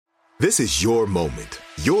This is your moment,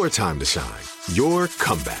 your time to shine, your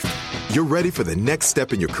comeback. You're ready for the next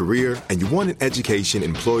step in your career, and you want an education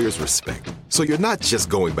employers respect. So you're not just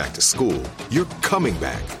going back to school, you're coming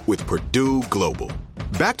back with Purdue Global.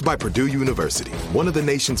 Backed by Purdue University, one of the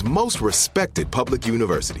nation's most respected public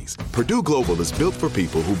universities, Purdue Global is built for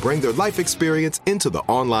people who bring their life experience into the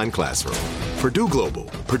online classroom. Purdue Global,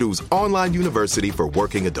 Purdue's online university for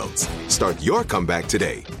working adults. Start your comeback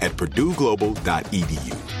today at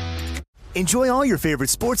purdueglobal.edu. Enjoy all your favorite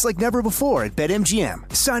sports like never before at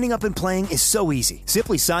BetMGM. Signing up and playing is so easy.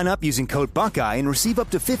 Simply sign up using code Buckeye and receive up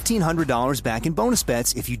to $1,500 back in bonus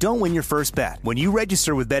bets if you don't win your first bet. When you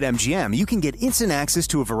register with BetMGM, you can get instant access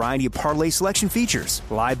to a variety of parlay selection features,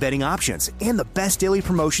 live betting options, and the best daily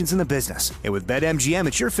promotions in the business. And with BetMGM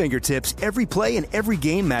at your fingertips, every play and every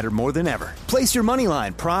game matter more than ever. Place your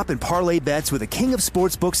moneyline, prop, and parlay bets with the king of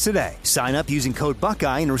sportsbooks today. Sign up using code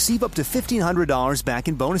Buckeye and receive up to $1,500 back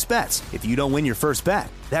in bonus bets if you don't win your first bet.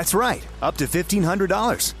 That's right, up to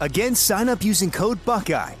 $1,500. Again, sign up using code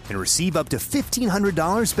Buckeye and receive up to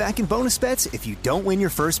 $1,500 back in bonus bets if you don't win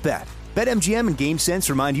your first bet. BetMGM and GameSense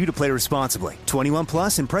remind you to play responsibly. 21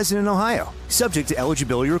 plus and present in Ohio. Subject to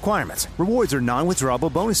eligibility requirements. Rewards are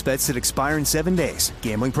non-withdrawable bonus bets that expire in 7 days.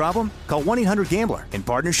 Gambling problem? Call 1-800-GAMBLER in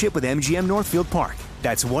partnership with MGM Northfield Park.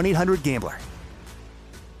 That's 1-800-GAMBLER.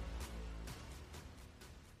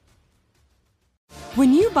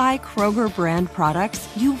 When you buy Kroger brand products,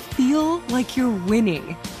 you feel like you're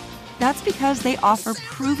winning. That's because they offer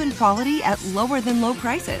proven quality at lower than low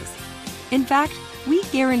prices. In fact, we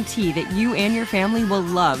guarantee that you and your family will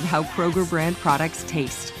love how Kroger brand products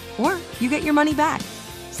taste, or you get your money back.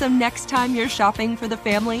 So next time you're shopping for the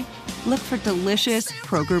family, look for delicious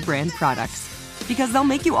Kroger brand products, because they'll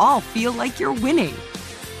make you all feel like you're winning.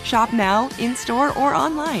 Shop now, in-store, or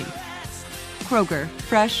online. Kroger,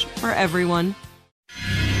 fresh for everyone.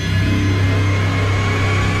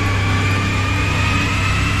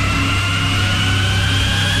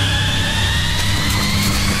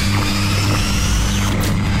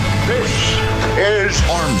 Is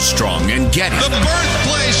Armstrong and Getty, the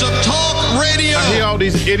birthplace of talk radio. I hear all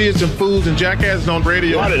these idiots and fools and jackasses on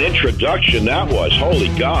radio. What an introduction that was. Holy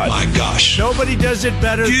God. My gosh. Nobody does it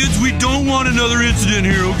better. Kids, we don't want another incident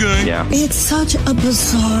here, okay? Yeah. It's such a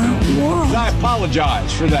bizarre world. I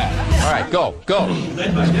apologize for that. All right, go.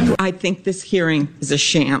 I think this hearing is a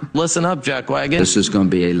sham. Listen up, Jack Wagon. This is going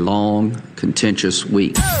to be a long, contentious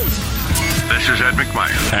week. This is Ed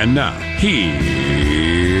McMahon. And now, here's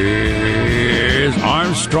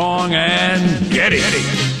Armstrong and Getty.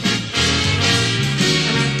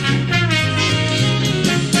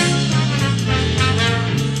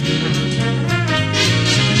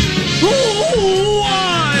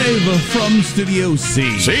 Live from Studio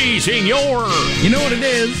C. Si, senor. You know what it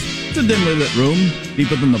is? It's a dimly lit room,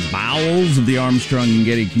 deeper than the bowels of the Armstrong and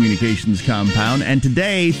Getty Communications compound. And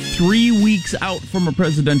today, 3 weeks out from a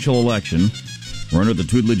presidential election, we're under the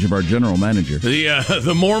tutelage of our general manager.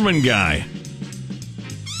 The Mormon guy.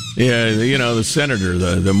 Yeah, you know, the senator,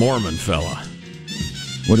 the Mormon fella.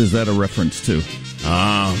 What is that a reference to?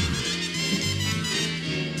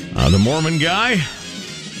 The Mormon guy.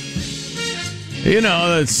 You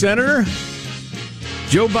know, the senator.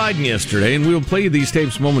 Joe Biden yesterday, and we'll play you these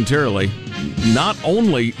tapes momentarily, not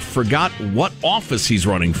only forgot what office he's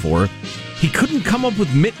running for, he couldn't come up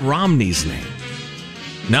with Mitt Romney's name.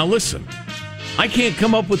 Now listen, I can't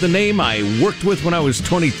come up with a name I worked with when I was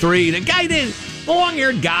 23. The guy did, the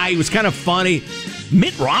long-haired guy, he was kind of funny.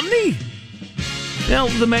 Mitt Romney? Well,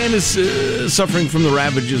 the man is suffering from the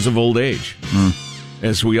ravages of old age,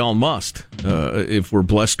 as we all must, if we're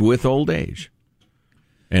blessed with old age.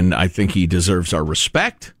 And I think he deserves our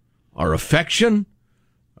respect, our affection,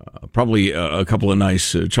 probably a couple of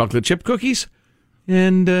nice chocolate chip cookies,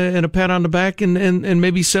 and a pat on the back, and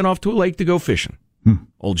maybe sent off to a lake to go fishing.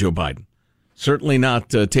 Old Joe Biden. Certainly not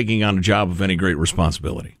taking on a job of any great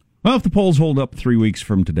responsibility. Well, if the polls hold up 3 weeks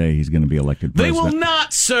from today, he's going to be elected president. They will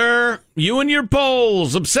not, sir. You and your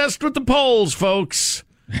polls. Obsessed with the polls, folks.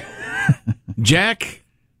 Jack,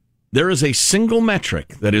 there is a single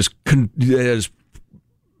metric that is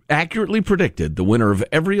accurately predicted the winner of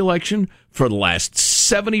every election for the last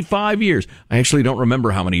 75 years. I actually don't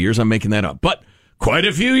remember how many years. I'm making that up, but quite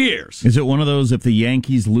a few years. Is it one of those, if the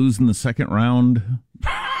Yankees lose in the second round,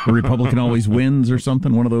 the Republican always wins or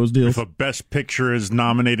something? One of those deals? If a Best Picture is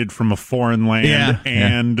nominated from a foreign land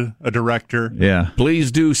and a director. Yeah.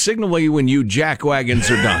 Please do signal me when you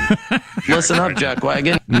jackwagons are done. Listen up,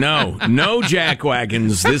 jackwagon. No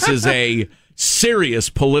jackwagons. This is a serious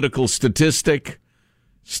political statistic.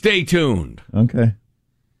 Stay tuned. Okay.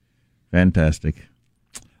 Fantastic.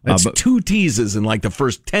 That's 2 teases in like the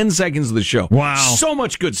first 10 seconds of the show. Wow. So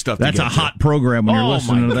much good stuff. That's a hot program when you're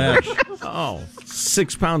listening to that.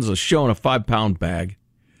 6 pounds of show in a 5-pound bag.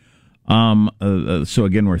 So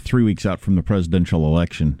again, we're 3 weeks out from the presidential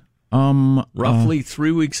election. Roughly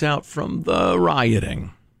 3 weeks out from the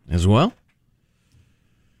rioting as well.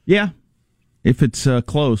 Yeah. If it's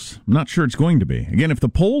close, I'm not sure it's going to be. Again, if the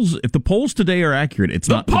polls today are accurate, it's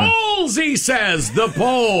not. The polls, he says. The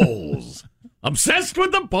polls. Obsessed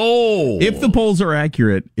with the polls. If the polls are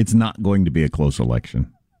accurate, it's not going to be a close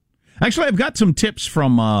election. Actually, I've got some tips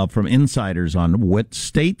from insiders on what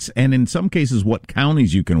states and in some cases what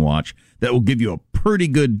counties you can watch that will give you a pretty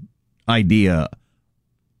good idea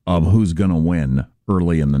of who's going to win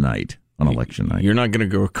early in the night on election night. You're not going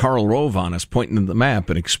to go Karl Rove on us pointing to the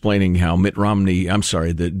map and explaining how Mitt Romney,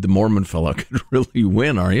 the Mormon fellow, could really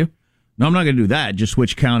win, are you? No, I'm not going to do that. Just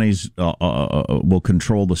which counties will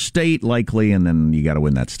control the state, likely, and then you got to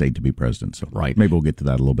win that state to be president. So right. Maybe we'll get to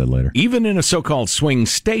that a little bit later. Even in a so-called swing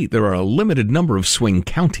state, there are a limited number of swing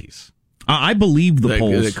counties. I believe the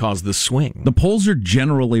polls that cause the swing. The polls are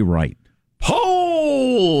generally right.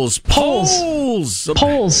 Polls.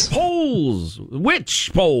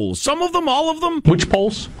 Which polls? Some of them, all of them? Which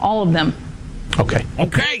polls? All of them. Okay.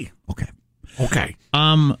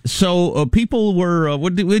 So people were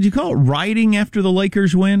what did you call it? Rioting after the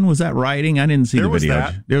Lakers win? Was that rioting? I didn't see the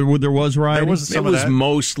video. There was rioting. It was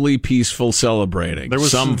mostly peaceful celebrating. There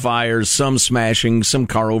was some fires, some smashing, some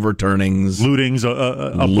car overturnings, lootings.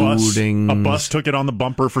 A bus took it on the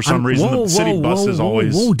bumper for some reason. The city bus is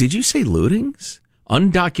always. Whoa! Did you say lootings?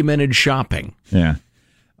 Undocumented shopping. Yeah.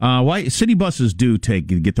 Why city buses do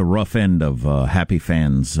get the rough end of Happy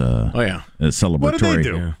Fans celebratory. What do they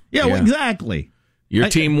do? Yeah, well, exactly. Your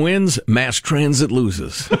team wins, mass transit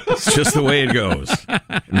loses. It's just the way it goes.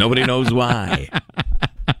 Nobody knows why.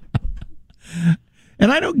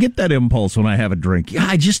 And I don't get that impulse when I have a drink. Yeah,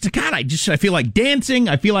 I feel like dancing.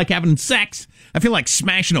 I feel like having sex. I feel like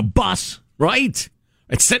smashing a bus. Right.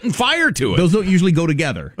 It's setting fire to it. Those don't usually go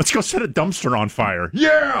together. Let's go set a dumpster on fire.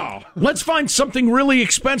 Yeah! Let's find something really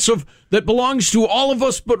expensive that belongs to all of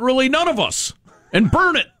us, but really none of us, and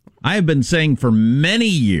burn it. I have been saying for many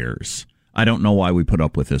years, I don't know why we put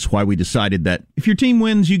up with this, why we decided that if your team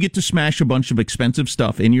wins, you get to smash a bunch of expensive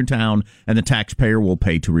stuff in your town, and the taxpayer will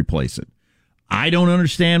pay to replace it. I don't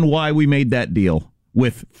understand why we made that deal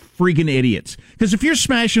with freaking idiots. Because if you're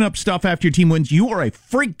smashing up stuff after your team wins, you are a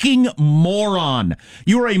freaking moron.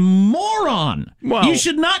 You're a moron. Well, you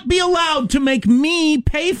should not be allowed to make me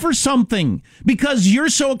pay for something because you're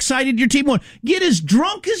so excited your team won. Get as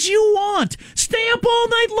drunk as you want. Stay up all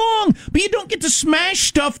night long. But you don't get to smash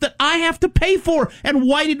stuff that I have to pay for. And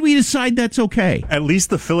why did we decide that's okay? At least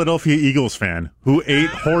the Philadelphia Eagles fan who ate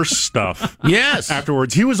horse stuff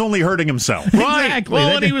afterwards, he was only hurting himself. Right. Exactly.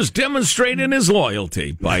 Well, and he was demonstrating his loyalty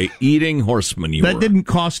by eating horse manure. That didn't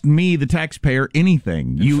cost me, the taxpayer,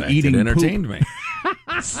 anything. It entertained me.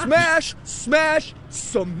 Smash, smash,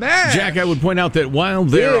 smash. Jack, I would point out that while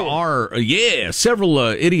there are, several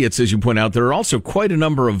idiots, as you point out, there are also quite a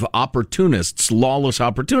number of opportunists, lawless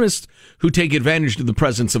opportunists, who take advantage of the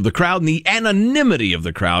presence of the crowd and the anonymity of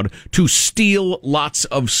the crowd to steal lots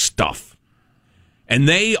of stuff. And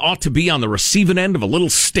they ought to be on the receiving end of a little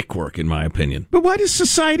stick work, in my opinion. But why does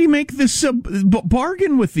society make this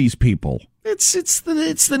bargain with these people? It's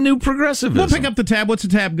the new progressivism. We'll pick up the tab. What's the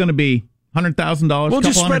tab going to be? $100,000? We'll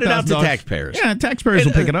just spread it out to taxpayers. Yeah, taxpayers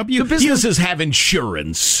will pick it up. The businesses have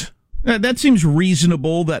insurance. That seems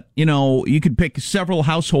reasonable that, you could pick several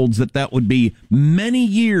households that would be many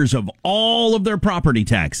years of all of their property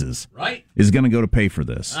taxes. Right. Is going to go to pay for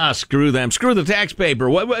this. Screw them. Screw the taxpayer.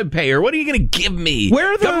 What are you going to give me?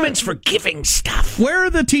 Government's for giving stuff. Where are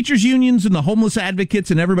the teachers' unions and the homeless advocates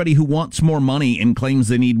and everybody who wants more money and claims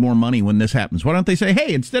they need more money when this happens? Why don't they say,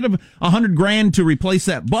 hey, instead of $100,000 to replace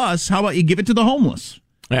that bus, how about you give it to the homeless?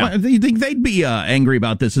 Yeah. You think they'd be angry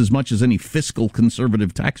about this as much as any fiscal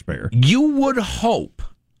conservative taxpayer? You would hope,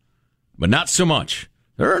 but not so much.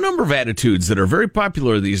 There are a number of attitudes that are very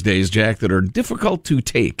popular these days, Jack, that are difficult to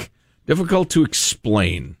take, difficult to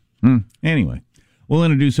explain. Anyway, we'll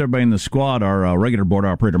introduce everybody in the squad. Our regular board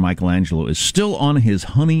operator, Michelangelo, is still on his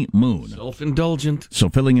honeymoon. Self-indulgent. So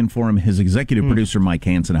filling in for him, his executive producer, Mike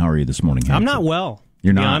Hansen. How are you this morning, Hansen? I'm not well.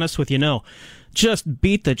 You're not? To be honest with you, no. Just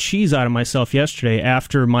beat the cheese out of myself yesterday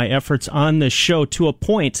after my efforts on this show to a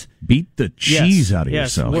point. Beat the cheese out of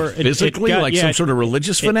yourself? Physically? Some sort of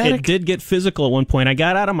religious fanatic? It did get physical at one point. I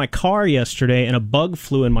got out of my car yesterday and a bug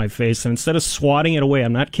flew in my face, and instead of swatting it away,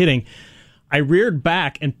 I'm not kidding, I reared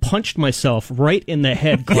back and punched myself right in the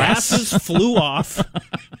head. Glasses flew off,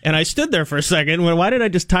 and I stood there for a second. Why did I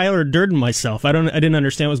just Tyler Durden myself? I didn't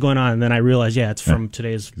understand what was going on, and then I realized, it's from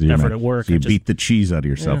today's effort at work. So you beat the cheese out of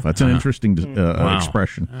yourself. Yeah. That's an interesting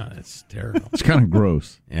expression. Oh, that's terrible. It's kind of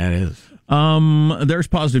gross. Yeah, it is. There's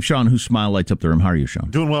Positive Sean, whose smile lights up the room. How are you, Sean?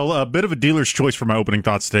 Doing well. A bit of a dealer's choice for my opening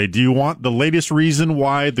thoughts today. Do you want the latest reason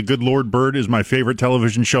why The Good Lord Bird is my favorite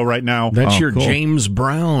television show right now? That's your cool. James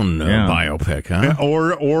Brown biopic, huh?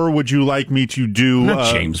 Or would you like me to do...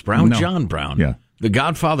 Not James Brown, no. John Brown. Yeah. The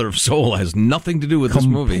Godfather of Soul has nothing to do with this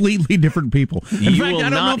movie. Completely different people. You will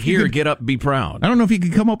not hear Get Up, Be Proud. I don't know if you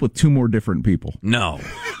could come up with two more different people. No.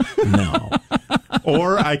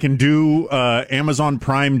 Or I can do Amazon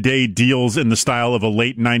Prime Day deals in the style of a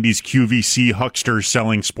late 90s QVC huckster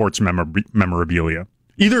selling sports memorabilia.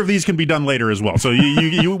 Either of these can be done later as well. So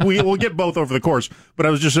we'll get both over the course. But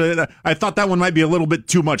I was just I thought that one might be a little bit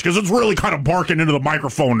too much because it's really kind of barking into the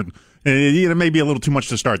microphone. And it may be a little too much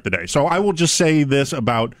to start the day. So I will just say this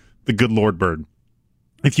about The Good Lord Bird.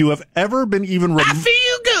 If you have ever been even... I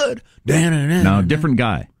feel good. No, different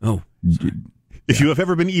guy. Oh. If you have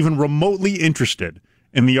ever been even remotely interested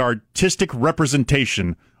in the artistic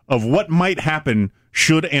representation of what might happen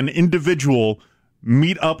should an individual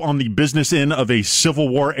meet up on the business end of a Civil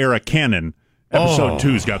War era cannon, Episode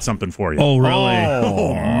 2's got something for you. Oh, really?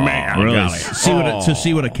 Oh, man. Really?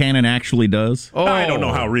 See what a cannon actually does? I don't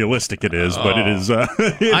know how realistic it is, but it is...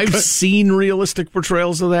 I've seen realistic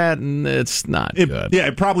portrayals of that, and it's not good. Yeah,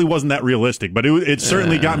 it probably wasn't that realistic, but it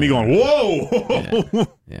certainly got me going, whoa!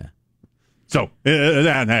 Yeah. So,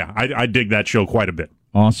 I dig that show quite a bit.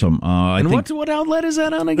 Awesome. What outlet is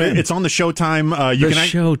that on again? It's on the Showtime.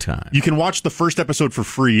 Showtime. You can watch the first episode for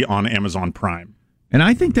free on Amazon Prime. And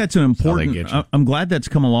I think that's an important... I'm glad that's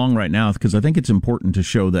come along right now because I think it's important to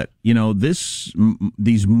show that, these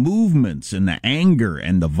movements and the anger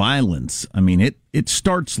and the violence, I mean, it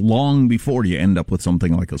starts long before you end up with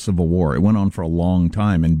something like a civil war. It went on for a long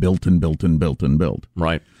time and built and built and built and built.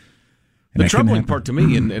 Right. The troubling part to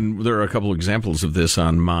me, and there are a couple examples of this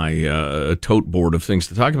on my tote board of things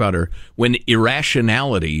to talk about, are when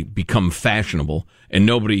irrationality become fashionable and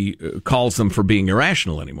nobody calls them for being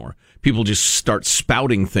irrational anymore. People just start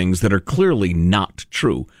spouting things that are clearly not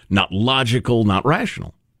true, not logical, not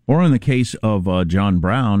rational. Or in the case of John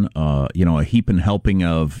Brown, a heap and helping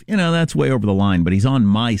of, that's way over the line, but he's on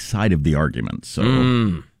my side of the argument.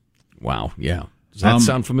 So, wow, yeah. Does that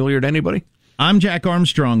sound familiar to anybody? I'm Jack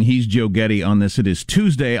Armstrong. He's Joe Getty on this. It is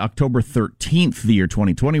Tuesday, October 13th, the year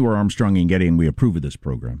 2020. We're Armstrong and Getty, and we approve of this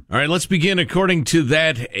program. All right, let's begin according to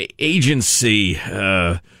that agency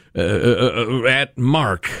at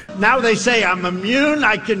Mark. Now they say I'm immune.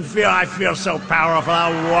 I feel so powerful.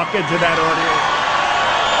 I'll walk into that audience.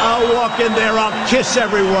 I'll walk in there. I'll kiss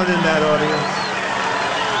everyone in that audience.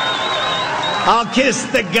 I'll kiss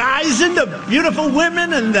the guys and the beautiful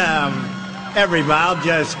women and everybody. I'll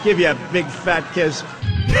just give you a big fat kiss.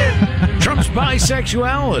 Trump's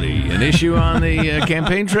bisexuality, an issue on the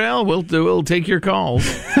campaign trail. We'll take your calls.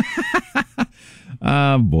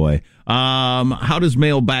 Oh, boy. How does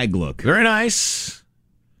mailbag look? Very nice.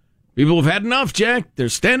 People have had enough, Jack. They're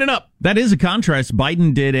standing up. That is a contrast.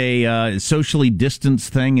 Biden did a socially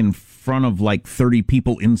distanced thing in front of like 30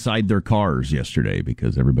 people inside their cars yesterday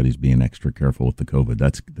because everybody's being extra careful with the COVID.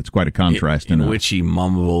 That's quite a contrast. In which he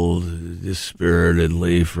mumbled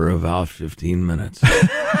dispiritedly for about 15 minutes.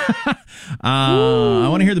 I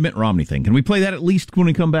want to hear the Mitt Romney thing. Can we play that at least when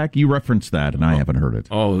we come back? You referenced that, and I haven't heard it.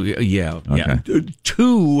 Oh, yeah. Okay. Yeah.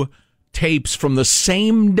 2 tapes from the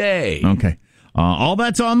same day. Okay. All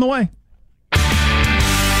that's on the way.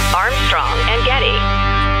 Armstrong and Getty.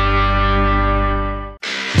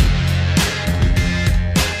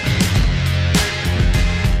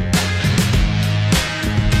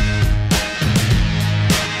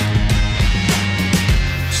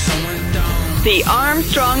 The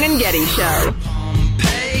Armstrong and Getty Show.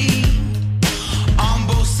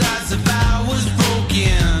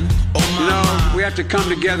 We have to come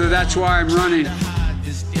together. That's why I'm running.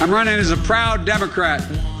 I'm running as a proud Democrat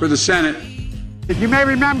for the Senate. If you may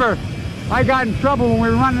remember, I got in trouble when we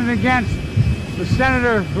were running against the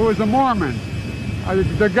senator who was a Mormon,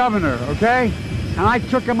 the governor, okay? And I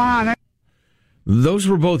took him on. Those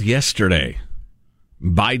were both yesterday.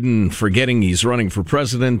 Biden forgetting he's running for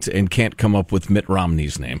president and can't come up with Mitt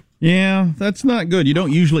Romney's name. Yeah, that's not good. You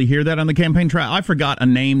don't usually hear that on the campaign trail. I forgot a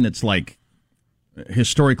name that's like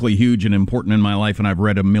historically huge and important in my life, and I've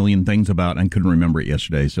read a million things about and couldn't remember it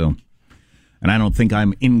yesterday. So, and I don't think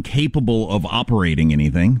I'm incapable of operating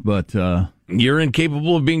anything, but you're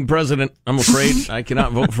incapable of being president. I'm afraid I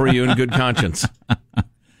cannot vote for you in good conscience.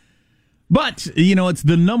 But, it's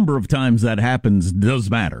the number of times that happens does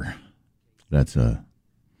matter. That's is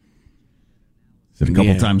it a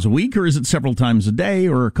couple times a week, or is it several times a day,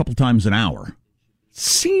 or a couple times an hour?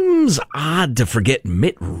 Seems odd to forget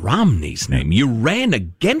Mitt Romney's name. You ran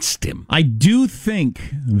against him. I do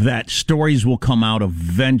think that stories will come out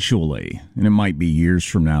eventually, and it might be years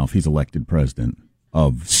from now if he's elected president,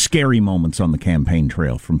 of scary moments on the campaign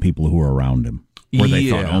trail from people who are around him, where they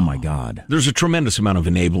thought, oh my God. There's a tremendous amount of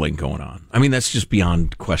enabling going on. I mean, that's just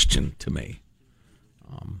beyond question to me.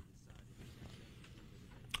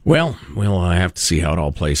 Well, I have to see how it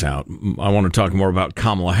all plays out. I want to talk more about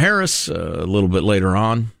Kamala Harris a little bit later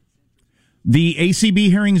on. The ACB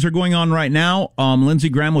hearings are going on right now. Lindsey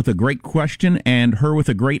Graham with a great question and her with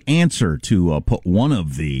a great answer to put one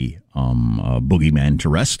of the boogeymen to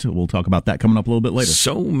rest. We'll talk about that coming up a little bit later.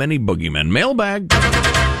 So many boogeymen. Mailbag.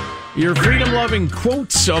 Your freedom-loving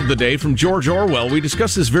quotes of the day from George Orwell. We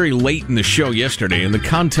discussed this very late in the show yesterday in the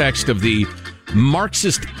context of the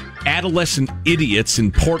Marxist adolescent idiots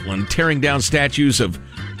in Portland tearing down statues of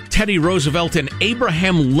Teddy Roosevelt and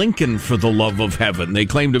Abraham Lincoln, for the love of heaven. They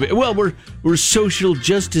claim to be, we're social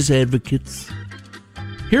justice advocates.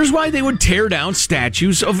 Here's why they would tear down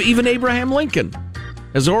statues of even Abraham Lincoln.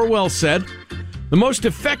 As Orwell said, the most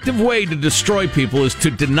effective way to destroy people is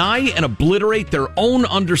to deny and obliterate their own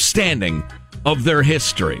understanding of their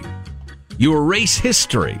history. You erase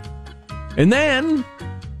history. And then...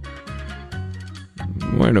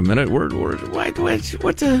 Wait a minute. What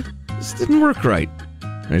this didn't work right.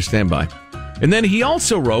 I stand by. And then he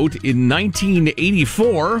also wrote in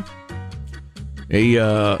 1984 he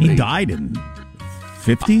died in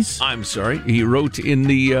 50s? I'm sorry. He wrote in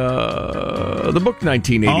the book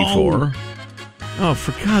 1984. Oh,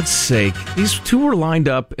 for God's sake. These two were lined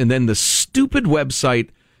up, and then the stupid website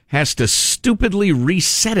has to stupidly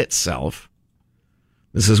reset itself.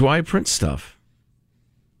 This is why I print stuff.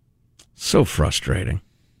 So frustrating.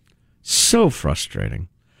 So frustrating.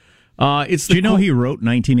 Do you know he wrote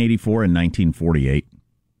 1984 and 1948?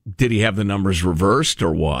 Did he have the numbers reversed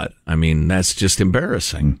or what? I mean, that's just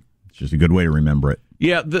embarrassing. It's just a good way to remember it.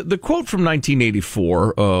 Yeah, the quote from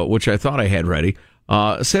 1984, which I thought I had ready,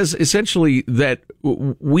 says essentially that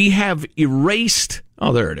we have erased...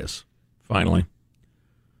 Oh, there it is. Finally.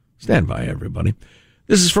 Stand by, everybody.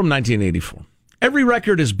 This is from 1984. Every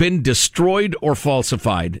record has been destroyed or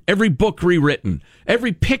falsified. Every book rewritten.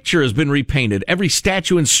 Every picture has been repainted. Every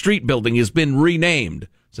statue and street building has been renamed.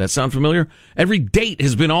 Does that sound familiar? Every date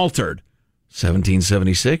has been altered.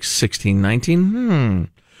 1776, 1619,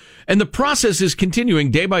 And the process is continuing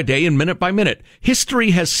day by day and minute by minute. History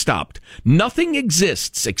has stopped. Nothing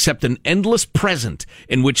exists except an endless present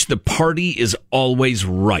in which the party is always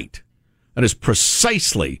right. That is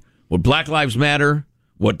precisely what Black Lives Matter,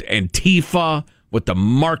 what Antifa, what the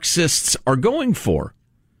Marxists are going for.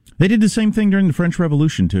 They did the same thing during the French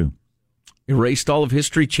Revolution, too. Erased all of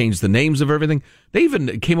history, changed the names of everything. They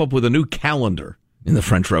even came up with a new calendar in the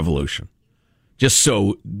French Revolution. Just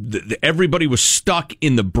so everybody was stuck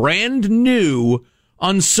in the brand new,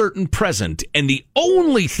 uncertain present. And the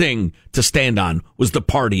only thing to stand on was the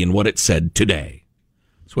party and what it said today.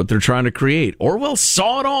 That's what they're trying to create. Orwell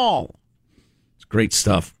saw it all. It's great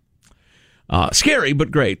stuff. Scary,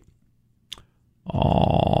 but great.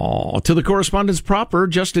 To the correspondence proper,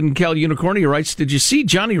 Justin Cal Unicornia writes, did you see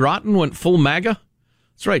Johnny Rotten went full MAGA?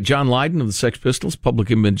 That's right, John Lydon of the Sex Pistols,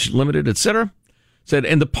 Public Image Limited, etc. Said,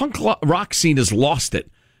 and the punk rock scene has lost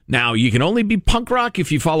it. Now, you can only be punk rock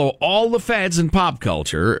if you follow all the fads in pop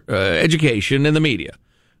culture, education, and the media.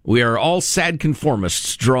 We are all sad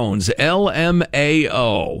conformists, drones,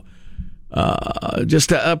 LMAO.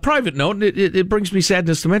 Just a private note, it brings me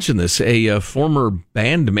sadness to mention this. A former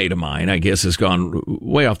bandmate of mine, I guess, has gone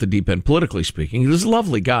way off the deep end, politically speaking. He was a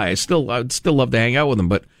lovely guy. I'd still love to hang out with him.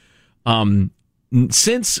 But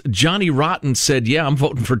since Johnny Rotten said, yeah, I'm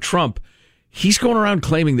voting for Trump, he's going around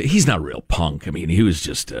claiming that he's not a real punk. I mean, he was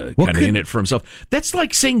just kind of in it for himself. That's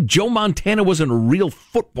like saying Joe Montana wasn't a real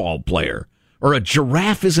football player. Or a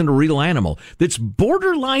giraffe isn't a real animal. That's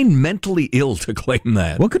borderline mentally ill to claim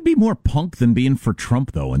that. What could be more punk than being for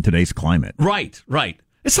Trump, though, in today's climate? Right.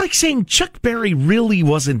 It's like saying Chuck Berry really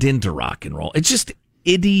wasn't into rock and roll. It's just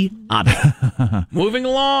idiotic. Moving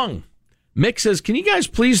along. Mick says, can you guys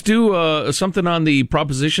please do something on the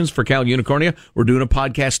propositions for Cal Unicornia? We're doing a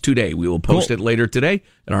podcast today. We will post it later today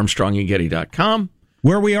at ArmstrongandGetty.com.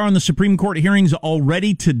 Where we are in the Supreme Court hearings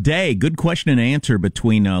already today. Good question and answer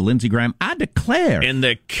between Lindsey Graham, I declare. And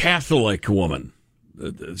the Catholic woman.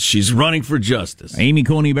 She's running for justice. Amy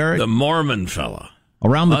Coney Barrett. The Mormon fella.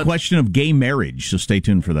 Around the question of gay marriage, so stay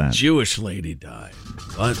tuned for that. Jewish lady died.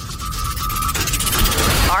 What?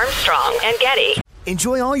 Armstrong and Getty.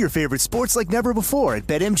 Enjoy all your favorite sports like never before at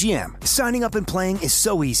BetMGM. Signing up and playing is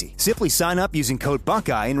so easy. Simply sign up using code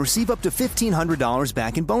Buckeye and receive up to $1,500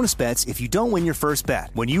 back in bonus bets if you don't win your first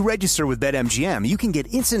bet. When you register with BetMGM, you can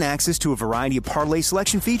get instant access to a variety of parlay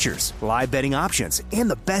selection features, live betting options, and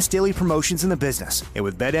the best daily promotions in the business. And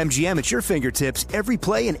with BetMGM at your fingertips, every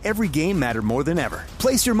play and every game matter more than ever.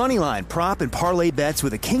 Place your moneyline, prop, and parlay bets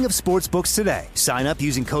with the king of sportsbooks today. Sign up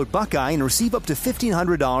using code Buckeye and receive up to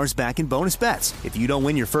 $1,500 back in bonus bets if you don't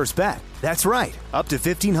win your first bet. That's right, up to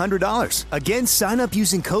 $1,500. Again, sign up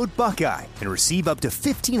using code Buckeye and receive up to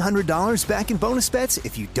 $1,500 back in bonus bets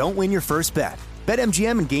if you don't win your first bet.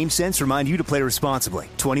 BetMGM and GameSense remind you to play responsibly.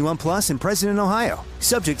 21 plus and present in Ohio.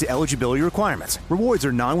 Subject to eligibility requirements. Rewards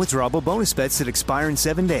are non-withdrawable bonus bets that expire in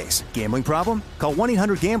 7 days. Gambling problem? Call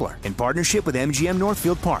 1-800-GAMBLER in partnership with MGM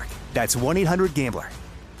Northfield Park. That's 1-800-GAMBLER.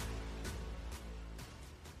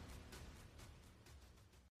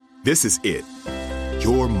 This is it.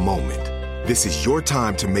 Your moment. This is your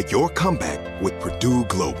time to make your comeback with Purdue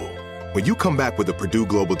Global. When you come back with a Purdue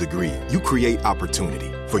Global degree, you create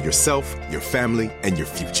opportunity for yourself, your family, and your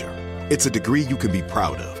future. It's a degree you can be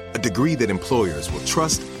proud of, a degree that employers will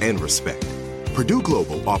trust and respect. Purdue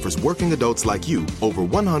Global offers working adults like you over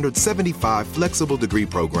 175 flexible degree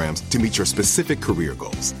programs to meet your specific career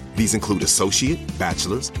goals. These include associate,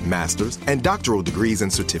 bachelor's, master's, and doctoral degrees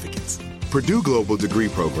and certificates. Purdue Global degree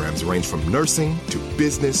programs range from nursing to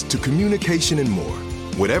business to communication and more.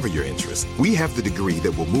 Whatever your interest, we have the degree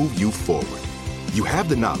that will move you forward. You have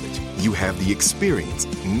the knowledge, you have the experience.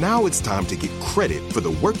 Now it's time to get credit for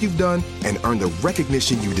the work you've done and earn the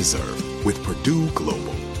recognition you deserve with Purdue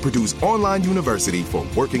Global, Purdue's online university for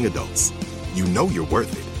working adults. You know you're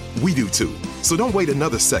worth it. We do too. So don't wait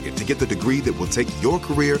another second to get the degree that will take your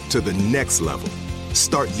career to the next level.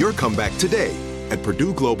 Start your comeback today at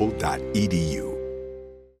purdueglobal.edu.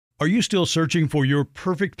 Are you still searching for your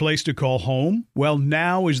perfect place to call home? Well,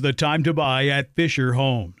 now is the time to buy at Fisher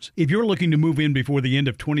Homes. If you're looking to move in before the end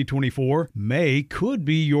of 2024, May could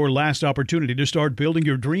be your last opportunity to start building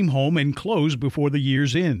your dream home and close before the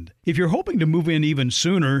year's end. If you're hoping to move in even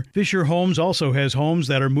sooner, Fisher Homes also has homes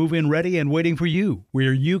that are move-in ready and waiting for you,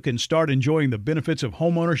 where you can start enjoying the benefits of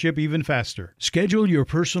homeownership even faster. Schedule your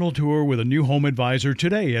personal tour with a new home advisor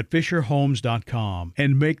today at FisherHomes.com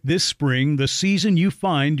and make this spring the season you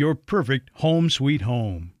find your perfect home sweet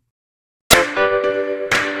home.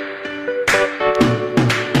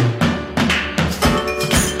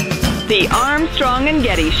 The Armstrong and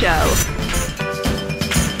Getty Show.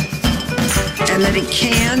 And that it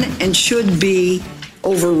can and should be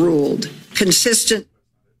overruled. Consistent.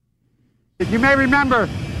 You may remember,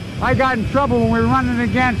 I got in trouble when we were running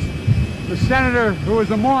against the senator who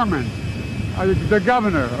was a Mormon, the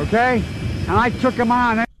governor, okay? And I took him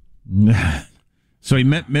on. So he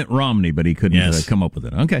meant Mitt Romney, but he couldn't come up with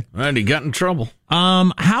it. Okay. And he got in trouble.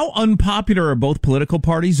 How unpopular are both political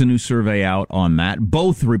parties? A new survey out on that.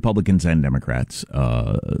 Both Republicans and Democrats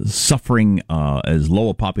suffering as low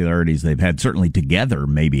a popularity as they've had, certainly together,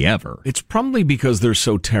 maybe ever. It's probably because they're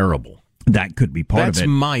so terrible. That could be part of it. That's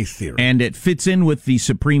my theory. And it fits in with the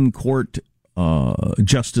Supreme Court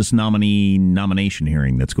justice nomination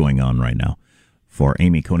hearing that's going on right now for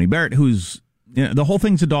Amy Coney Barrett, who's... the whole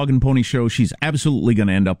thing's a dog and pony show. She's absolutely going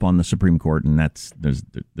to end up on the Supreme Court, and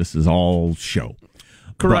this is all show.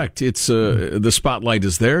 Correct. But it's the spotlight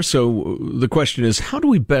is there, so the question is, how do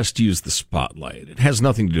we best use the spotlight? It has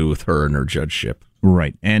nothing to do with her and her judgeship.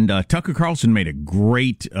 Right. And Tucker Carlson made a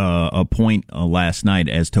great point last night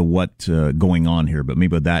as to what's going on here, but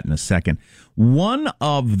maybe with that in a second. One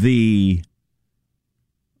of the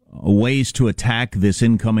ways to attack this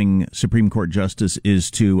incoming Supreme Court justice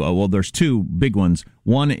is to, there's two big ones.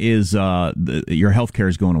 One is your health care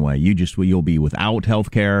is going away. You'll be without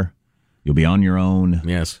health care. You'll be on your own.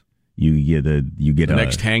 Yes. You get the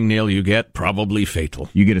next hangnail you get, probably fatal.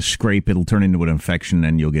 You get a scrape, it'll turn into an infection,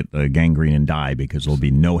 and you'll get gangrene and die because there'll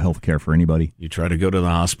be no health care for anybody. You try to go to the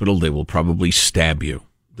hospital, they will probably stab you.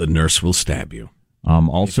 The nurse will stab you.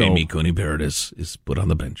 Also, Amy Coney Barrett is put on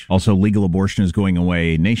the bench. Also, legal abortion is going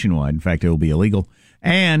away nationwide. In fact, it will be illegal.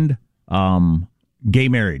 And gay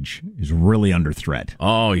marriage is really under threat.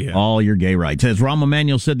 Oh, yeah. All your gay rights. As Rahm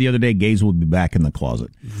Emanuel said the other day, gays will be back in the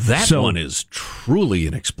closet. That one is truly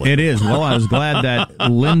inexplicable. It is. Well, I was glad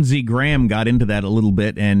that Lindsey Graham got into that a little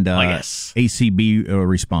bit, and ACB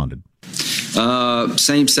responded.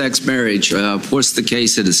 Same-sex marriage. What's the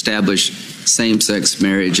case that established same-sex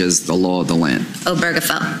marriage as the law of the land?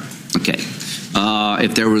 Obergefell. Okay.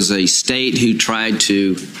 If there was a state who tried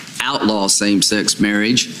to outlaw same-sex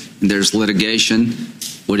marriage, and there's litigation,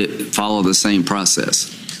 would it follow the same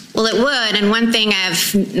process? Well, it would. And one thing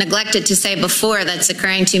I've neglected to say before that's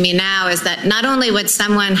occurring to me now is that not only would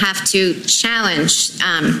someone have to challenge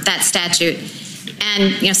that statute,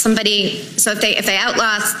 and somebody, so if they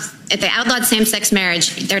outlawed same-sex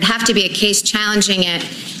marriage, there'd have to be a case challenging it.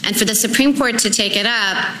 And for the Supreme Court to take it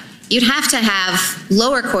up, you'd have to have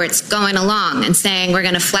lower courts going along and saying we're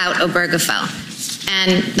going to flout Obergefell.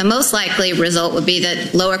 And the most likely result would be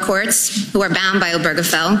that lower courts, who are bound by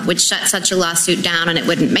Obergefell, would shut such a lawsuit down and it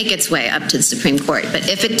wouldn't make its way up to the Supreme Court. But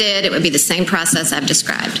if it did, it would be the same process I've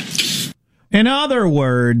described. In other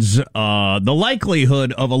words, the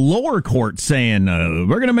likelihood of a lower court saying,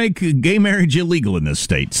 we're going to make gay marriage illegal in this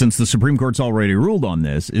state, since the Supreme Court's already ruled on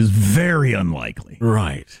this, is very unlikely.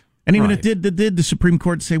 Right. And even if it did the Supreme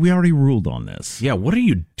Court say, we already ruled on this? Yeah, what are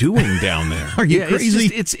you doing down there? Are you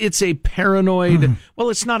crazy? It's a paranoid, well,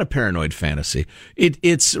 it's not a paranoid fantasy.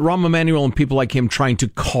 It's Rahm Emanuel and people like him trying to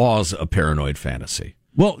cause a paranoid fantasy.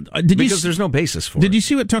 Well, because there's no basis for it. Did you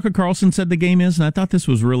see what Tucker Carlson said the game is? And I thought this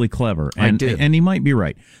was really clever. And, I did. And he might be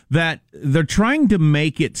right. That they're trying to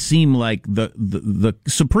make it seem like the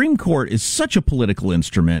Supreme Court is such a political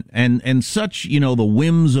instrument and such, the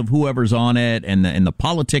whims of whoever's on it and the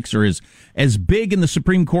politics are as big in the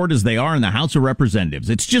Supreme Court as they are in the House of Representatives.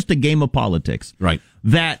 It's just a game of politics. Right.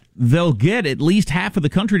 That they'll get at least half of the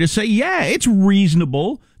country to say, yeah, it's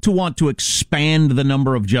reasonable to want to expand the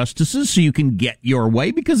number of justices so you can get your way,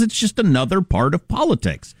 because it's just another part of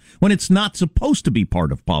politics when it's not supposed to be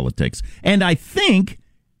part of politics. And I think,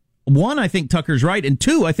 one, I think Tucker's right, and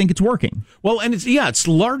two, I think it's working. Well, and it's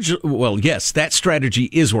large. Well, yes, that strategy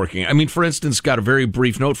is working. I mean, for instance, got a very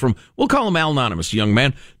brief note from, we'll call him Al Anonymous, young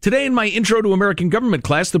man. Today in my Intro to American Government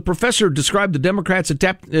class, the professor described the Democrats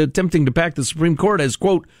attempting to pack the Supreme Court as,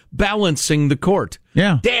 quote, balancing the court.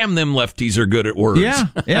 Yeah. Damn, them lefties are good at words.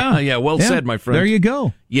 Yeah. Yeah, well said, my friend. There you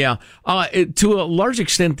go. Yeah. To a large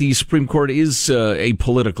extent, the Supreme Court is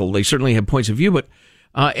apolitical. They certainly have points of view, but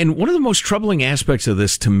and one of the most troubling aspects of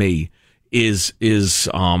this to me is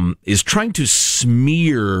trying to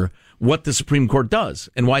smear what the Supreme Court does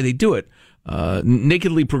and why they do it.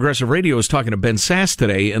 Nakedly Progressive Radio was talking to Ben Sass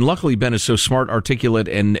today, and luckily Ben is so smart, articulate,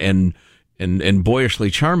 and boyishly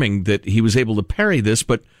charming that he was able to parry this.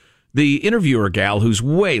 But the interviewer gal, who's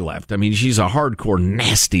way left, I mean, she's a hardcore,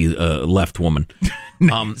 nasty left woman.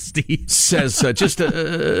 Nasty. Says just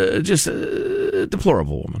a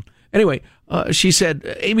deplorable woman. Anyway, she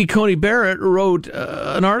said Amy Coney Barrett wrote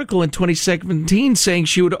an article in 2017 saying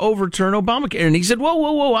she would overturn Obamacare. And he said,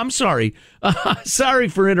 whoa, I'm sorry. Sorry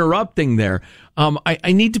for interrupting there.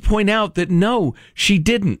 I need to point out that, no, she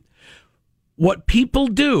didn't. What people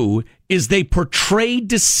do is they portray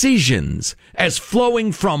decisions as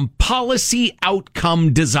flowing from policy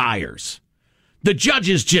outcome desires. The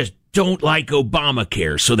judges just don't like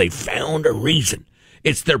Obamacare, so they found a reason.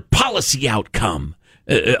 It's their policy outcome.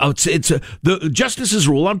 The justices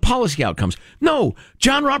rule on policy outcomes. No,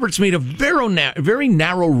 John Roberts made a very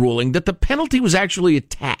narrow ruling that the penalty was actually a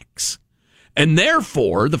tax. And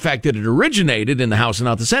therefore, the fact that it originated in the House and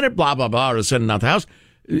not the Senate, blah, blah, blah, or the Senate, not the House,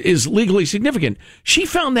 is legally significant. She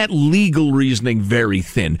found that legal reasoning very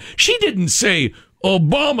thin. She didn't say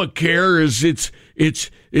Obamacare is it's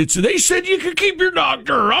they said you could keep your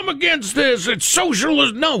doctor. I'm against this. It's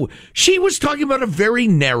socialist. No, she was talking about a very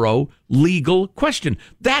narrow legal question.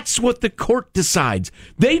 That's what the court decides.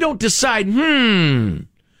 They don't decide,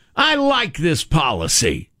 I like this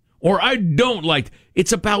policy or I don't like.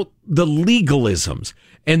 It's about the legalisms.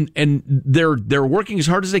 And they're working as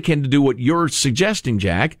hard as they can to do what you're suggesting,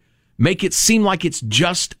 Jack. Make it seem like it's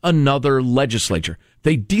just another legislature.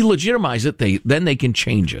 They delegitimize it. Then they can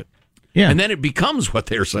change it. Yeah, and then it becomes what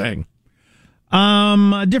they're saying.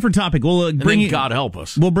 A different topic. We'll bring you, God help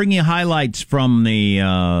us. We'll bring you highlights from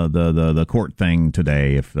the court thing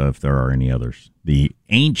today, if there are any others. The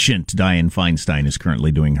ancient Dianne Feinstein is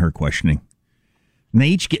currently doing her questioning. And they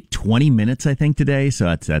each get 20 minutes, I think, today, so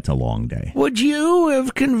that's a long day. Would you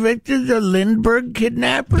have convicted the Lindbergh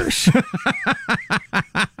kidnappers?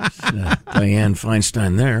 Dianne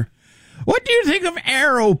Feinstein there. What do you think of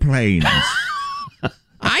aeroplanes?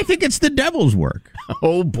 I think it's the devil's work.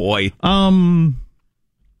 Oh, boy.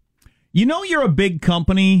 You're a big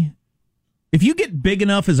company. If you get big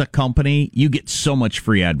enough as a company, you get so much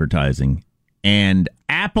free advertising. And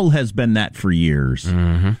Apple has been that for years.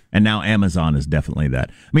 Mm-hmm. And now Amazon is definitely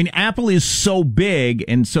that. I mean, Apple is so big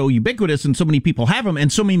and so ubiquitous, and so many people have them,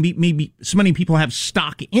 and so many people have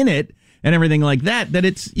stock in it and everything like that, that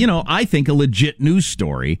it's, I think, a legit news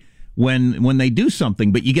story when they do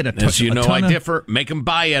something, but you get As you know, I differ. Make them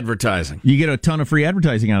buy advertising. You get a ton of free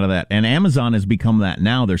advertising out of that, and Amazon has become that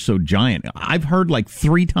now. They're so giant. I've heard like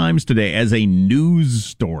 3 times today as a news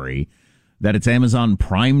story that it's Amazon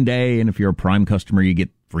Prime Day, and if you're a Prime customer, you get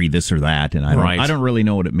free this or that, and I don't really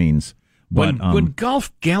know what it means. But when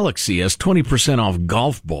Golf Galaxy has 20% off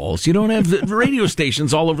golf balls, you don't have the radio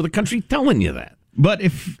stations all over the country telling you that. But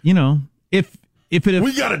if we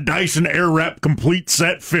got a Dyson Airwrap complete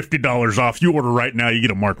set, $50 off. You order right now, you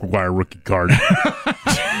get a Mark McGwire rookie card.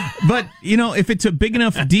 But, if it's a big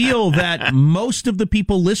enough deal that most of the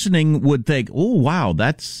people listening would think, oh, wow,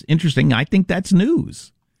 that's interesting. I think that's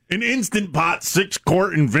news. An Instant Pot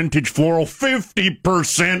 6-quart and vintage floral,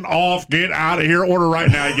 50% off. Get out of here. Order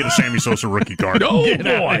right now. You get a Sammy Sosa rookie card. Oh, get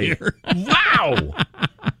boy. Wow.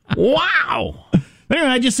 Wow. Anyway,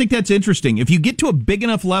 I just think that's interesting. If you get to a big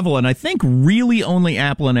enough level, and I think really only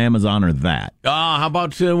Apple and Amazon are that. How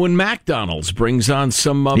about when McDonald's brings on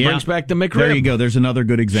brings back the McRib? There you go. There's another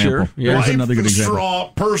good example. Sure. Yeah. There's another good example. Straw,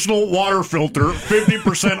 personal water filter,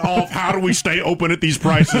 50% off. How do we stay open at these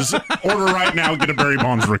prices? Order right now. Get a Barry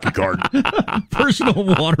Bonds rookie card. Personal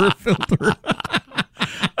water filter.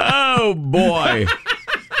 Oh, boy.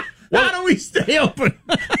 How do we stay open?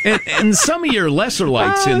 and some of your lesser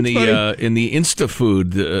lights in the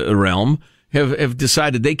InstaFood realm have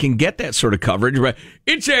decided they can get that sort of coverage. Right?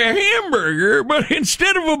 It's a hamburger, but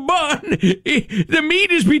instead of a bun, the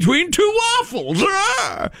meat is between 2 waffles.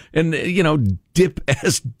 And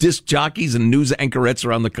disc jockeys and news anchorettes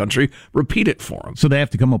around the country repeat it for them. So they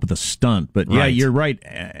have to come up with a stunt. But yeah, you're right.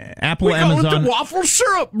 Apple, Amazon, call it the waffle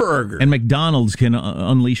syrup burger, and McDonald's can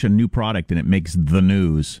unleash a new product, and it makes the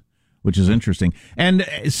news, which is interesting. And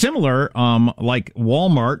similar, like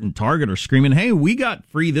Walmart and Target are screaming, hey, we got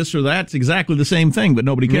free this or that. It's exactly the same thing, but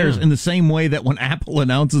nobody cares. In the same way that when Apple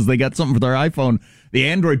announces they got something for their iPhone, the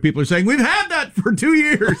Android people are saying, we've had that for 2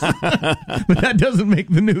 years. But that doesn't make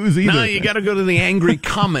the news either. No, you got to go to the angry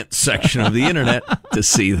comment section of the internet to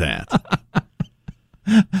see that.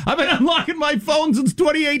 I've been unlocking my phone since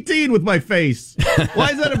 2018 with my face. Why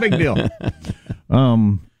is that a big deal?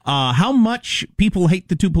 How much people hate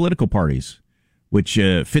the 2 political parties, which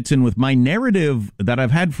fits in with my narrative that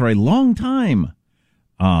I've had for a long time.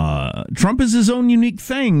 Trump is his own unique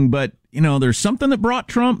thing, but, there's something that brought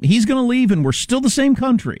Trump. He's going to leave, and we're still the same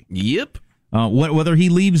country. Yep. Whether he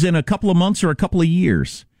leaves in a couple of months or a couple of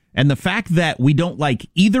years. And the fact that we don't like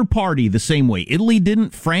either party the same way. Italy didn't,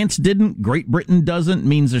 France didn't, Great Britain doesn't,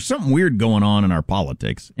 means there's something weird going on in our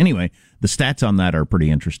politics. Anyway, the stats on that are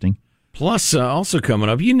pretty interesting. Plus, also coming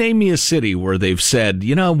up, you name me a city where they've said,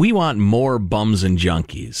 we want more bums and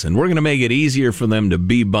junkies, and we're going to make it easier for them to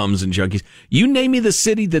be bums and junkies. You name me the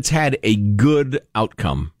city that's had a good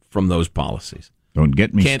outcome from those policies. Don't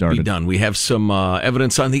get me started. Can't be done. We have some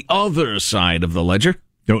evidence on the other side of the ledger.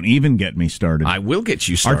 Don't even get me started. I will get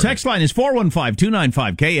you started. Our text line is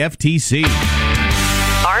 415-295-KFTC.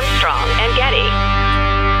 Armstrong and Getty.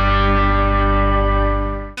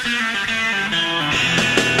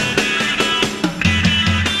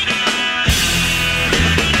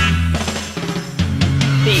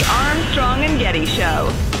 The Armstrong and Getty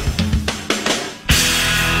Show.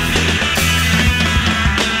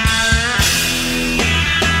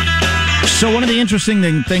 So one of the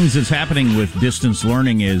interesting things that's happening with distance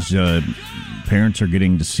learning is parents are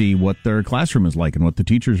getting to see what their classroom is like and what the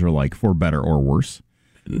teachers are like, for better or worse.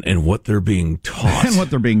 And what they're being taught. And what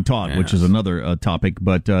they're being taught, yes. Which is another topic.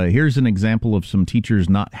 But here's an example of some teachers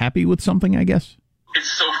not happy with something, I guess. It's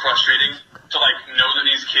so frustrating to know that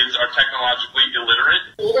these kids are technologically illiterate.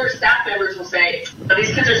 Older staff members will say,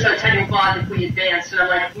 these kids are so technologically advanced, and I'm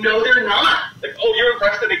like, no, they're not. Oh, you're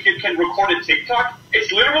impressed that a kid can record a TikTok?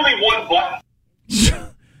 It's literally one button.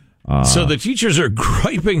 So the teachers are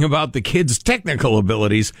griping about the kids' technical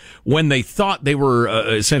abilities when they thought they were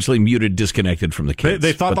essentially muted, disconnected from the kids.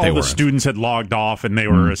 They thought all the students had logged off and they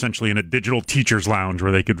were essentially in a digital teacher's lounge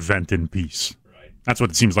where they could vent in peace. Right. That's what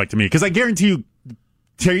it seems like to me. Because I guarantee you,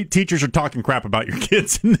 teachers are talking crap about your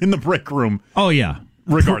kids in the break room. Oh, yeah.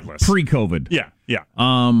 Regardless. Pre-COVID. Yeah.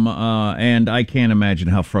 And I can't imagine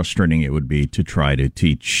how frustrating it would be to try to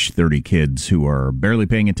teach 30 kids who are barely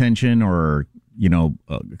paying attention, or, a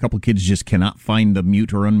couple of kids just cannot find the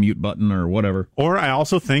mute or unmute button or whatever. Or I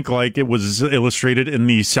also think, like it was illustrated in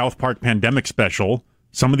the South Park pandemic special,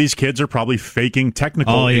 some of these kids are probably faking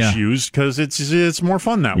technical issues because it's more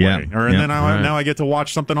fun that way. Now I get to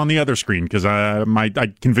watch something on the other screen because I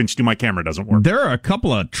convinced you my camera doesn't work. There are a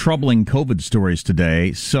couple of troubling COVID stories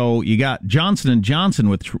today. So you got Johnson &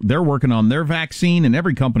 Johnson they're working on their vaccine, and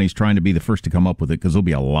every company's trying to be the first to come up with it because there'll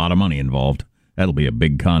be a lot of money involved. That'll be a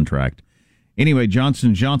big contract. Anyway,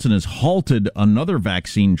 Johnson & Johnson has halted another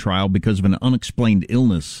vaccine trial because of an unexplained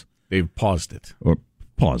illness. They've paused it. Or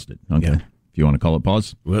paused it. Okay. Yeah. If you want to call it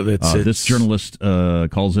pause. Well, this journalist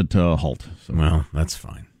calls it halt. So. Well, that's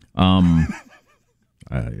fine.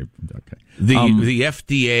 Okay. The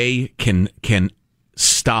FDA can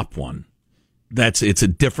stop one. It's a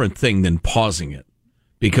different thing than pausing it.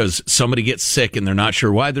 Because somebody gets sick and they're not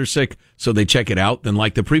sure why they're sick, so they check it out. Then,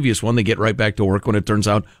 like the previous one, they get right back to work when it turns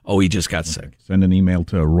out, he just got sick. Send an email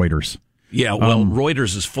to Reuters. Yeah, well,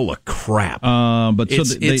 Reuters is full of crap. But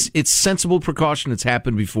it's sensible precaution. It's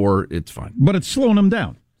happened before. It's fine. But it's slowing them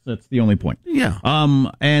down. That's the only point. Yeah.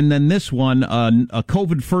 And then this one, a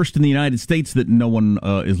COVID first in the United States that no one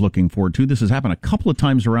is looking forward to. This has happened a couple of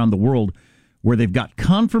times around the world, where they've got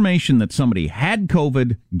confirmation that somebody had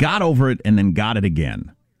COVID, got over it, and then got it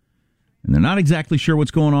again. And they're not exactly sure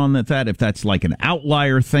what's going on with that, if that's like an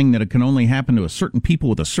outlier thing that it can only happen to a certain people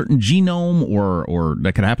with a certain genome, or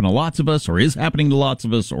that could happen to lots of us, or is happening to lots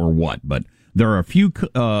of us, or what. But there are a few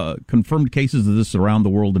confirmed cases of this around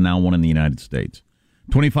the world, and now one in the United States.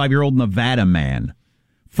 25-year-old Nevada man,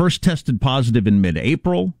 first tested positive in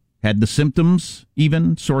mid-April, had the symptoms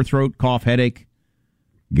even, sore throat, cough, headache,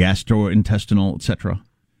 gastrointestinal, etc.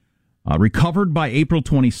 Recovered by April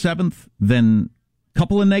 27th, then a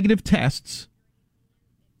couple of negative tests.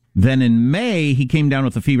 Then in May, he came down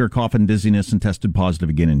with a fever, cough, and dizziness and tested positive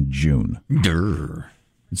again in June. Durr.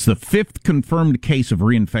 It's the 5th confirmed case of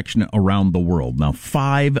reinfection around the world. Now,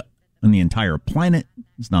 5 on the entire planet.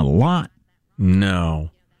 It's not a lot.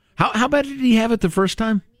 No. How bad did he have it the first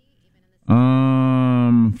time?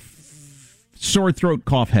 Sore throat,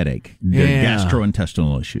 cough, headache,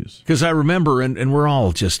 gastrointestinal issues. Because I remember, and we're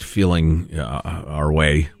all just feeling our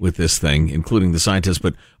way with this thing, including the scientists,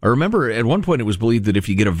 but I remember at one point it was believed that if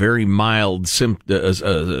you get a very mild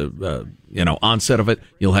onset of it,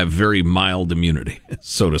 you'll have very mild immunity,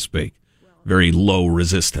 so to speak. Very low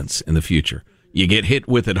resistance in the future. You get hit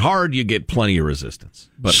with it hard, you get plenty of resistance.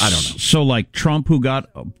 But I don't know. So like Trump, who got,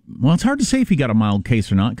 well, it's hard to say if he got a mild case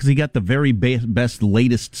or not, because he got the very best,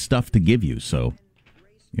 latest stuff to give you. So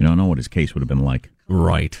you don't know what his case would have been like.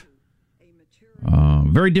 Right.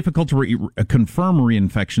 Very difficult to confirm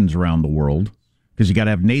reinfections around the world, because you got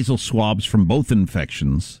to have nasal swabs from both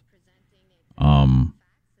infections. And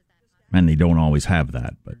they don't always have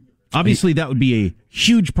that, but obviously that would be a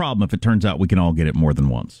huge problem if it turns out we can all get it more than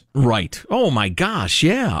once. Right. Oh my gosh,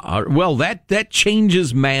 yeah. Well, that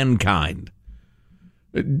changes mankind.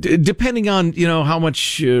 Depending on, how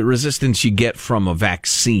much resistance you get from a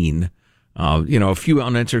vaccine, a few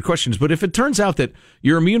unanswered questions. But if it turns out that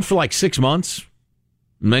you're immune for like 6 months,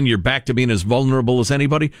 and then you're back to being as vulnerable as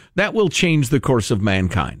anybody, that will change the course of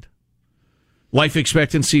mankind. Life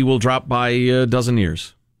expectancy will drop by a dozen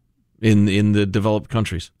years in the developed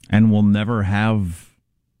countries. And we'll never have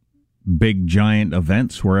big, giant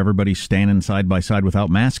events where everybody's standing side by side without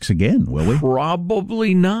masks again, will we?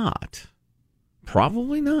 Probably not.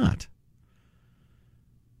 Probably not.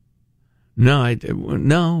 No,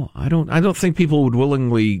 I don't think people would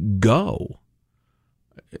willingly go.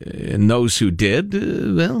 And those who did,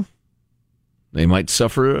 they might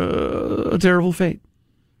suffer a terrible fate.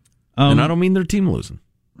 And I don't mean their team losing.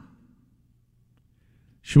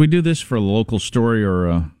 Should we do this for a local story or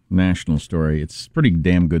a national story? It's a pretty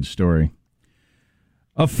damn good story.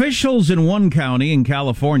 Officials in one county in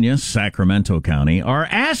California, Sacramento County, are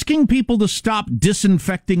asking people to stop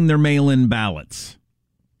disinfecting their mail-in ballots.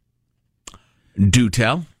 Do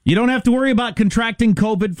tell. You don't have to worry about contracting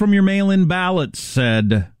COVID from your mail-in ballots,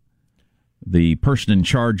 said the person in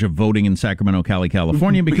charge of voting in Sacramento,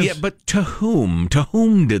 California. But to whom? To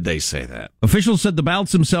whom did they say that? Officials said the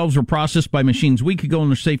ballots themselves were processed by machines a week ago and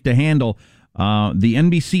they're safe to handle. The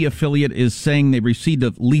NBC affiliate is saying they received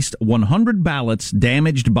at least 100 ballots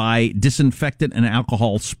damaged by disinfectant and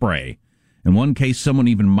alcohol spray. In one case, someone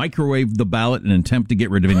even microwaved the ballot in an attempt to get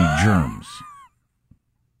rid of any germs.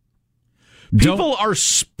 People are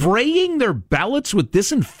spraying their ballots with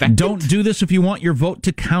disinfectant? Don't do this if you want your vote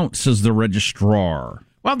to count, says the registrar.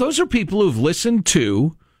 Well, those are people who've listened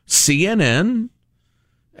to CNN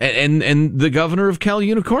and the governor of Cal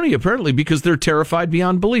Unicornia, apparently, because they're terrified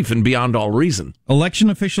beyond belief and beyond all reason. Election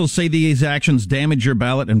officials say these actions damage your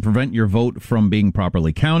ballot and prevent your vote from being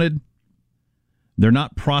properly counted. They're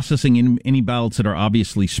not processing any ballots that are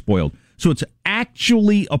obviously spoiled. So it's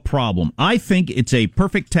actually a problem. I think it's a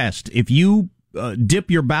perfect test. If you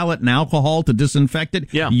dip your ballot in alcohol to disinfect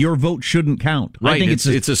it, your vote shouldn't count. Right. I think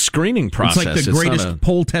it's a screening process. It's like the greatest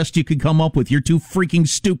poll test you could come up with. You're too freaking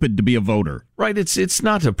stupid to be a voter. Right. It's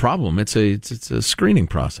not a problem. It's a screening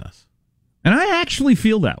process. And I actually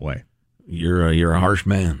feel that way. You're a harsh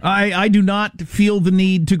man. I do not feel the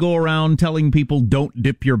need to go around telling people don't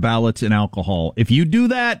dip your ballots in alcohol. If you do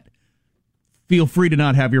that, feel free to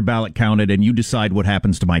not have your ballot counted, and you decide what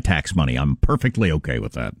happens to my tax money. I'm perfectly okay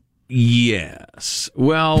with that. Yes.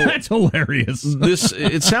 Well, that's hilarious.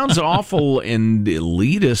 It sounds awful and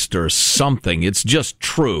elitist or something. It's just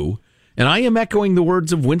true. And I am echoing the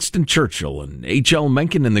words of Winston Churchill and H.L.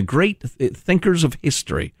 Mencken and the great thinkers of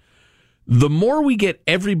history. The more we get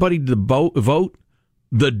everybody to vote,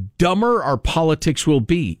 the dumber our politics will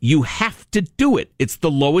be. You have to do it. It's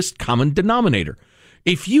the lowest common denominator.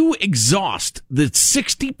 If you exhaust the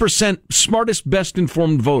 60% smartest, best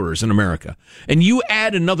informed voters in America, and you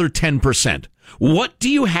add another 10%, what do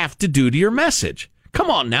you have to do to your message? Come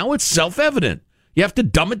on now, it's self-evident. You have to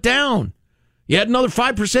dumb it down. You add another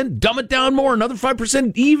 5%, dumb it down more, another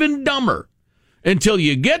 5%, even dumber, until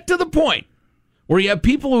you get to the point where you have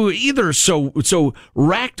people who are either so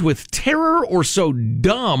racked with terror or so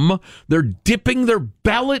dumb they're dipping their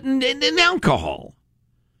ballot in alcohol.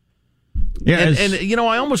 Yeah, and you know,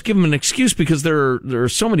 I almost give them an excuse because there are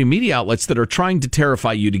so many media outlets that are trying to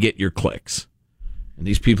terrify you to get your clicks. And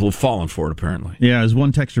these people have fallen for it, apparently. Yeah, as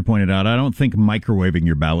one texter pointed out, I don't think microwaving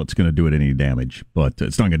your ballot's going to do it any damage, but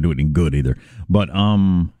it's not going to do it any good either. But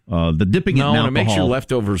the dipping in alcohol... No, it makes your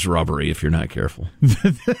leftovers rubbery if you're not careful.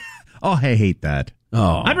 Oh, I hate that.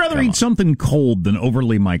 Oh, I'd rather eat something cold than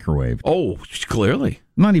overly microwaved. Oh, clearly.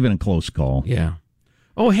 Not even a close call. Yeah.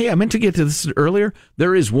 Oh, hey, I meant to get to this earlier.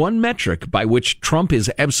 There is one metric by which Trump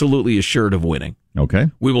is absolutely assured of winning. Okay.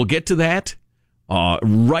 We will get to that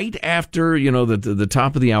right after, the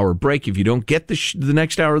top of the hour break. If you don't get the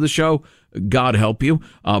next hour of the show, God help you.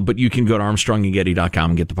 But you can go to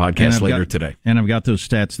ArmstrongandGetty.com and get the podcast later today. And I've got those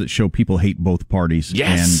stats that show people hate both parties.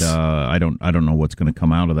 Yes. And I don't know what's going to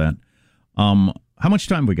come out of that. How much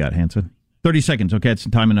time we got, Hanson? 30 seconds. Okay, it's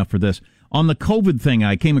time enough for this. On the COVID thing,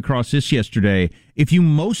 I came across this yesterday. If you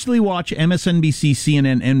mostly watch MSNBC,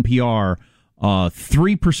 CNN, NPR,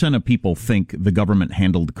 3% of people think the government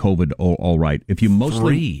handled COVID all right. If you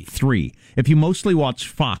mostly three. If you mostly watch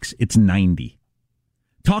Fox, it's 90.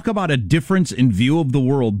 Talk about a difference in view of the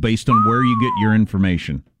world based on where you get your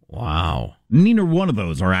information. Wow. Neither one of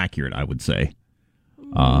those are accurate, I would say.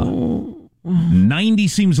 90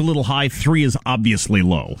 seems a little high. 3 is obviously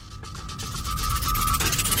low.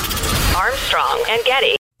 Armstrong and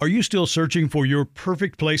Getty. Are you still searching for your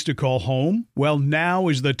perfect place to call home? Well, now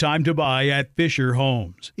is the time to buy at Fisher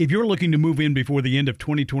Homes. If you're looking to move in before the end of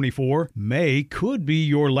 2024, May could be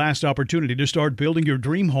your last opportunity to start building your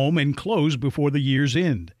dream home and close before the year's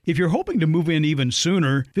end. If you're hoping to move in even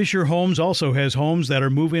sooner, Fisher Homes also has homes that are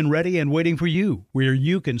move-in ready and waiting for you, where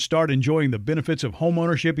you can start enjoying the benefits of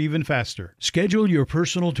homeownership even faster. Schedule your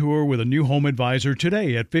personal tour with a new home advisor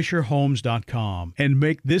today at FisherHomes.com and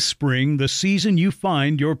make this spring the season you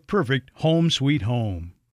find your perfect home sweet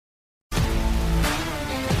home.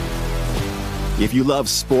 If you love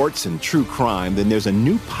sports and true crime, then there's a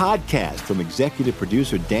new podcast from executive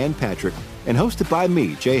producer Dan Patrick and hosted by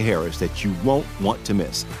me, Jay Harris, that you won't want to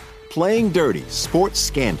miss. Playing Dirty: Sports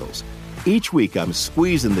Scandals. Each week I'm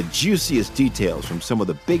squeezing the juiciest details from some of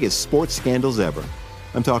the biggest sports scandals ever.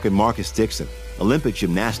 I'm talking Marcus Dixon, Olympic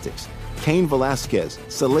gymnastics, Cain Velasquez,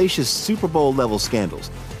 salacious Super Bowl level scandals.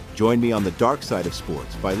 Join me on the dark side of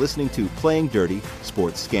sports by listening to Playing Dirty: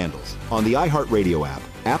 Sports Scandals on the iHeartRadio app,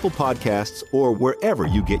 Apple Podcasts, or wherever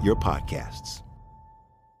you get your podcasts.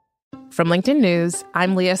 From LinkedIn News,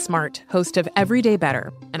 I'm Leah Smart, host of Everyday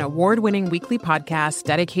Better, an award-winning weekly podcast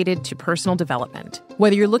dedicated to personal development.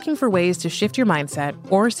 Whether you're looking for ways to shift your mindset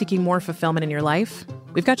or seeking more fulfillment in your life,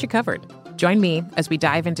 we've got you covered. Join me as we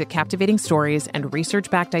dive into captivating stories and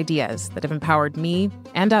research-backed ideas that have empowered me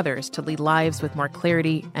and others to lead lives with more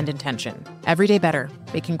clarity and intention. Everyday Better,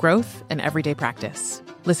 making growth an everyday practice.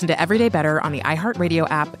 Listen to Everyday Better on the iHeartRadio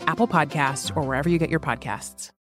app, Apple Podcasts, or wherever you get your podcasts.